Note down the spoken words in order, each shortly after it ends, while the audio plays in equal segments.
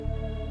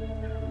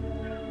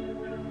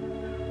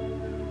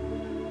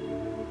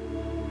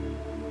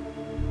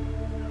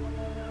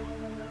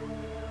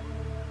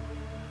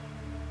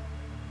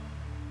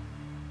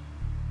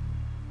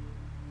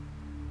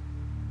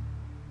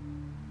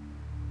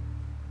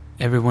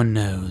Everyone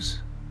knows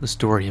the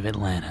story of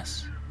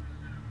Atlantis,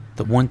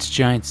 the once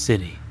giant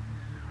city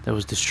that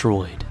was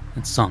destroyed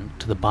and sunk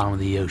to the bottom of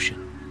the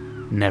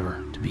ocean,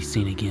 never to be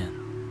seen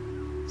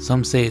again.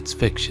 Some say it's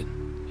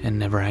fiction and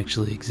never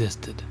actually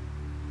existed.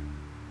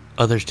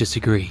 Others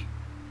disagree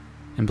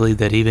and believe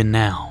that even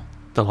now,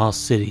 the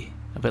lost city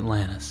of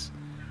Atlantis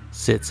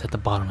sits at the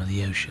bottom of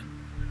the ocean.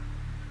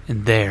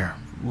 And there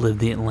live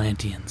the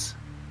Atlanteans,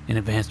 an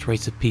advanced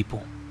race of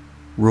people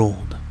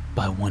ruled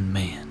by one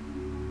man,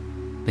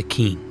 the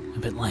King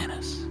of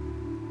Atlantis.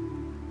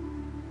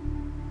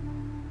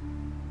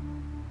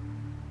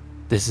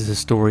 This is the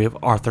story of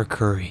Arthur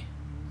Curry.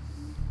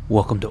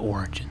 Welcome to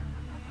Origin.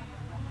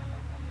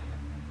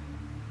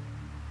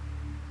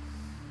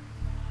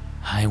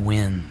 High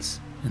winds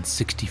and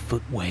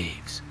 60-foot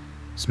waves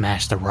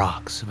smashed the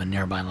rocks of a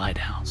nearby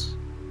lighthouse.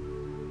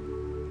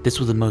 This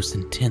was the most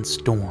intense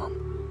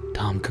storm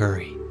Tom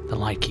Curry, the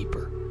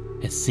lightkeeper,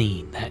 had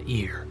seen that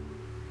year.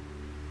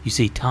 You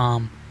see,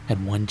 Tom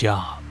had one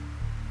job,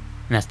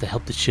 and that's to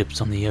help the ships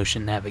on the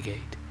ocean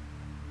navigate.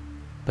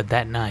 But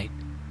that night,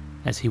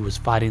 as he was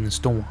fighting the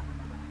storm,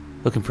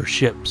 looking for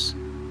ships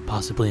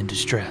possibly in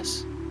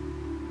distress,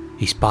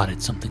 he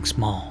spotted something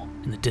small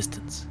in the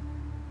distance.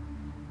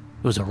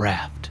 It was a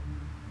raft,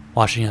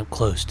 washing up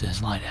close to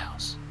his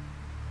lighthouse.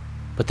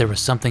 But there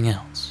was something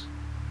else.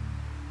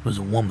 It was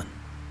a woman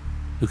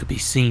who could be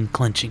seen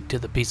clenching to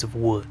the piece of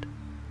wood,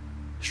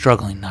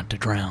 struggling not to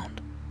drown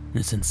in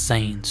this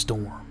insane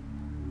storm.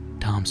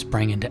 Tom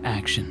sprang into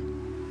action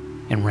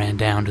and ran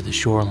down to the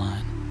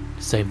shoreline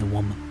to save the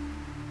woman.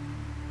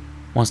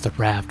 Once the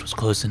raft was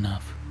close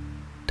enough,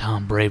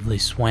 Tom bravely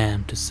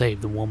swam to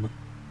save the woman.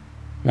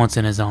 Once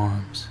in his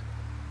arms,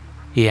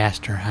 he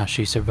asked her how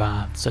she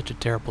survived such a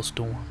terrible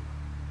storm.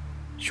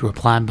 She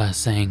replied by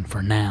saying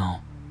for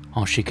now,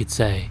 all she could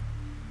say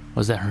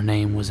was that her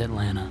name was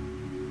Atlanta,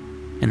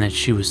 and that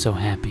she was so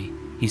happy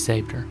he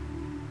saved her.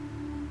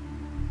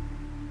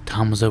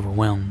 Tom was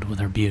overwhelmed with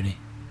her beauty,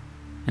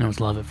 and it was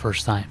love at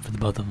first sight for the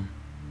both of them.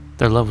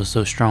 Their love was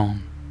so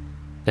strong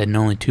that in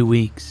only 2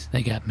 weeks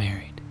they got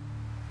married,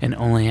 and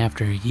only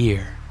after a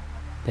year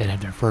they'd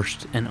have their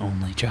first and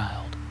only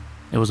child.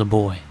 It was a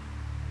boy,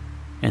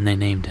 and they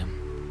named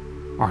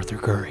him Arthur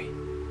Curry.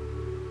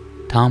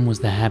 Tom was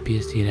the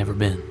happiest he had ever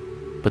been,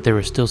 but there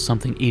was still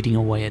something eating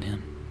away at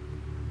him.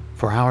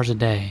 For hours a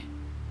day,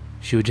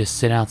 she would just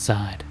sit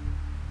outside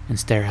and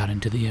stare out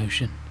into the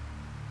ocean.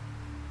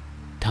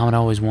 Tom had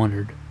always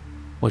wondered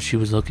what she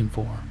was looking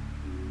for,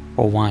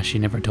 or why she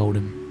never told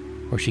him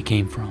where she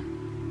came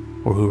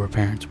from, or who her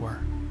parents were.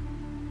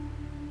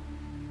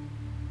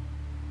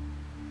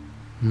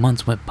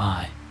 Months went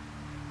by,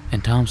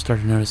 and Tom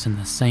started noticing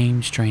the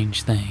same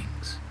strange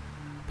things,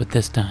 but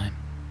this time,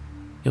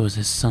 it was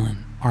his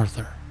son,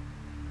 Arthur.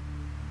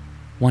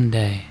 One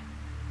day,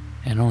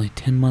 at only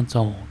 10 months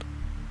old,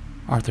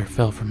 Arthur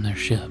fell from their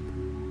ship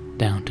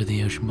down to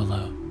the ocean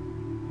below.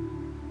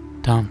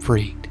 Tom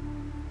freaked,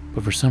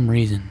 but for some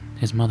reason,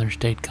 his mother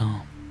stayed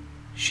calm.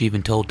 She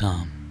even told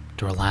Tom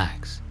to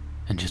relax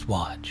and just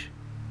watch.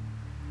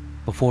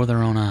 Before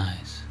their own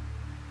eyes,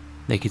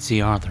 they could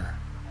see Arthur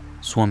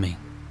swimming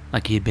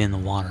like he had been in the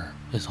water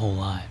his whole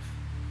life.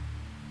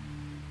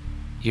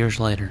 Years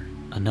later,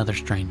 another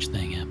strange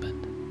thing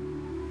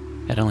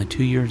happened. At only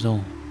 2 years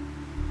old,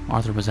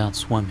 Arthur was out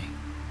swimming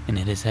and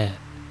hit his head,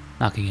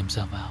 knocking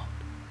himself out.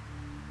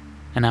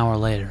 An hour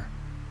later,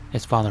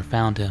 his father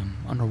found him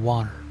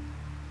underwater,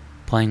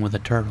 playing with a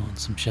turtle and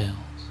some shells.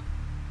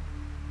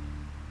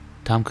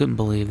 Tom couldn't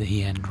believe that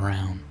he hadn't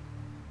drowned.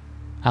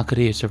 How could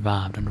he have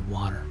survived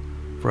underwater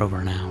for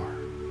over an hour?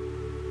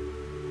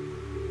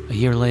 A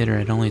year later,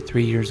 at only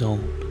 3 years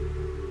old,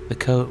 the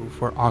cove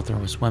where Arthur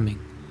was swimming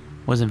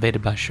was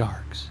invaded by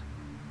sharks.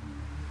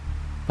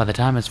 By the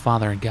time his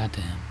father had got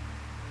to him,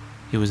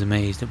 he was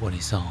amazed at what he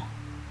saw.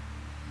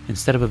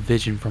 Instead of a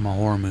vision from a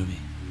horror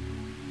movie,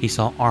 he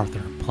saw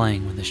Arthur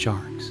playing with the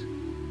sharks,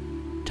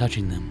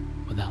 touching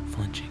them without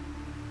flinching.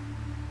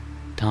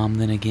 Tom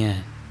then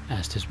again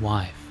asked his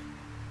wife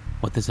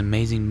what this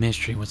amazing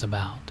mystery was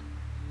about,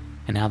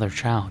 and how their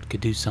child could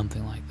do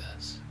something like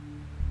this.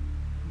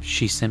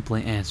 She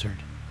simply answered,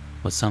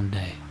 "Well,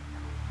 someday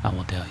I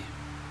will tell you."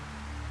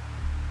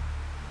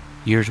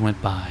 Years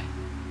went by,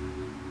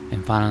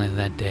 and finally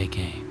that day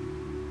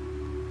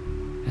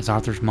came. As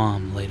Arthur's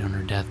mom laid on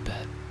her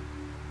deathbed,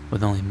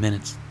 with only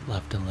minutes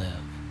left to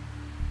live,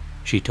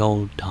 she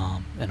told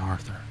Tom and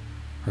Arthur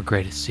her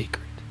greatest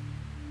secret.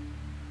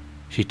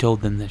 She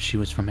told them that she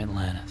was from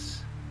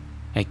Atlantis,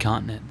 a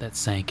continent that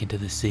sank into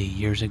the sea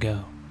years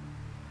ago,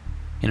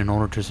 and in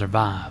order to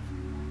survive,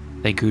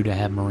 they grew to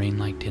have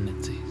marine-like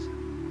tendencies,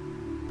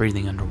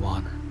 breathing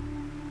underwater,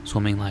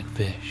 swimming like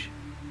fish,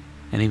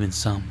 and even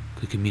some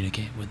could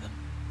communicate with them.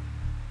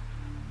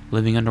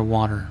 Living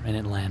underwater in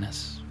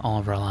Atlantis all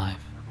of her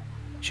life,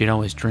 she had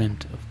always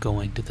dreamt of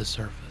going to the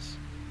surface.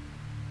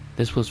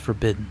 This was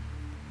forbidden,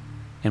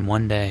 and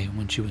one day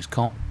when she was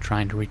caught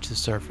trying to reach the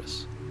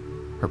surface,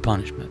 her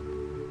punishment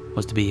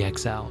was to be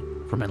exiled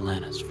from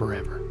Atlantis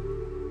forever.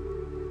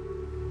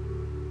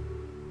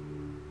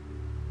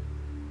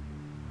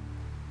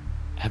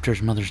 After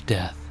his mother's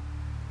death,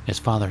 his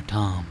father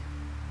Tom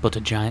built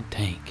a giant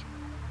tank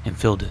and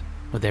filled it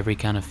with every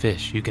kind of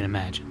fish you can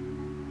imagine.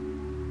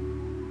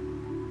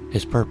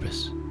 His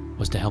purpose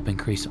was to help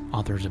increase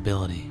Arthur's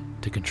ability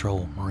to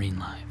control marine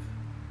life.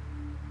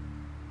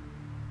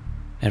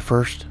 At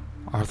first,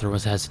 Arthur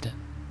was hesitant,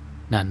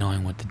 not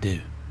knowing what to do.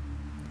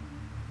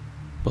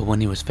 But when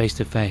he was face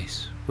to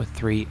face with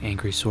 3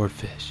 angry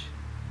swordfish,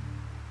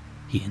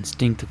 he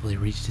instinctively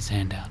reached his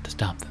hand out to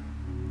stop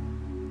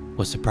them.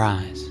 Was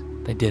surprised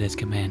they did as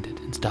commanded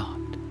and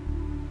stopped.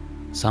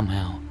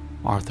 Somehow,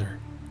 Arthur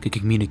could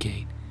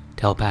communicate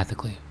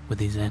telepathically with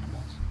these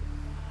animals.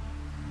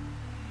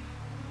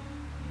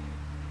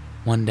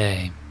 One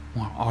day,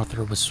 while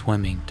Arthur was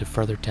swimming to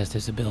further test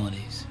his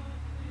abilities,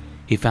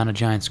 he found a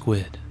giant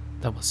squid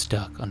that was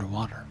stuck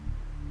underwater.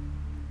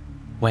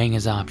 Weighing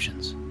his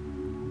options,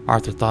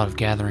 Arthur thought of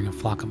gathering a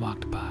flock of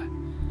octopi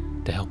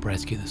to help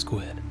rescue the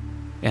squid.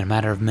 In a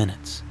matter of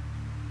minutes,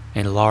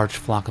 a large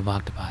flock of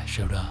octopi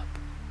showed up.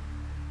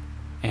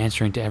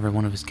 Answering to every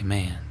one of his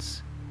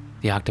commands,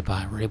 the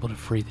octopi were able to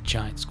free the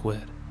giant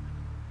squid.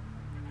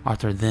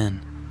 Arthur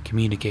then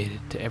communicated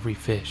to every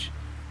fish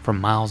from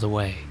miles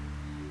away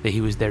that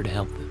he was there to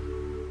help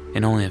them.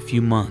 In only a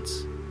few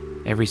months,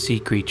 every sea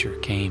creature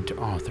came to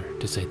Arthur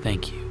to say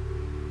thank you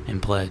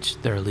and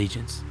pledged their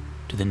allegiance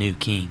to the new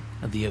king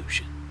of the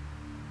ocean.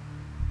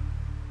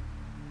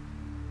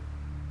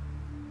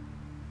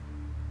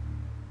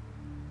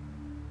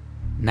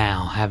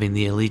 Now, having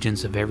the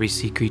allegiance of every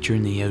sea creature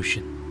in the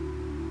ocean,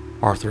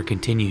 Arthur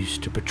continues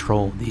to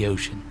patrol the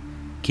ocean,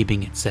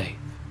 keeping it safe.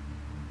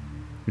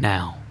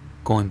 Now,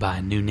 going by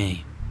a new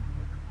name,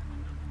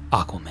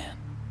 Aquaman.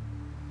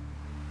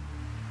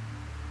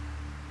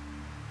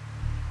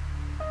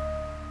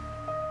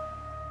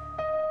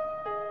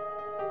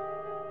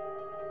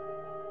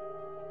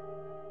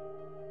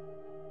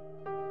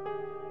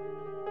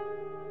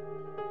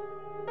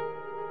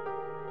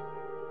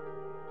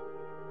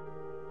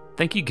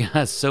 Thank you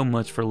guys so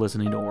much for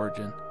listening to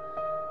Origin.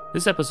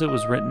 This episode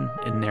was written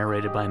and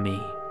narrated by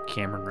me,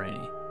 Cameron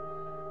Rainey.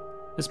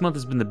 This month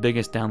has been the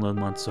biggest download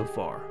month so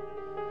far,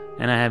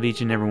 and I have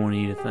each and every one of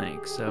you to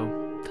thank,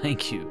 so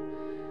thank you.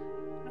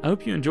 I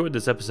hope you enjoyed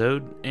this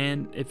episode,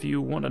 and if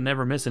you want to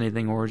never miss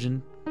anything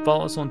Origin,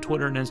 follow us on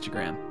Twitter and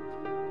Instagram,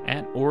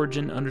 at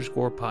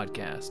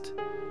Origin_podcast,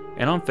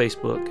 and on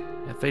Facebook,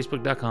 at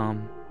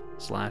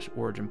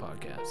facebook.com/Origin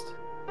Podcast.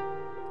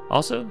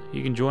 Also,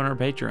 you can join our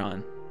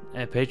Patreon,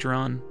 at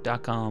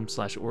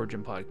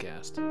patreon.com/Origin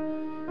Podcast.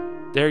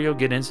 There you'll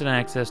get instant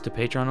access to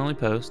Patreon-only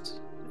posts,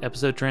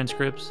 episode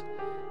transcripts,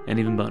 and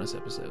even bonus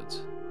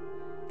episodes.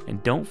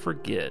 And don't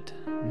forget,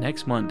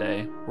 next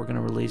Monday, we're going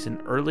to release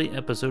an early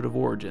episode of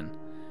Origin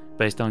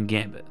based on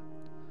Gambit.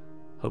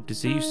 Hope to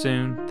see you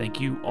soon. Thank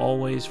you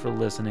always for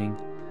listening,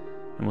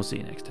 and we'll see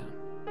you next time.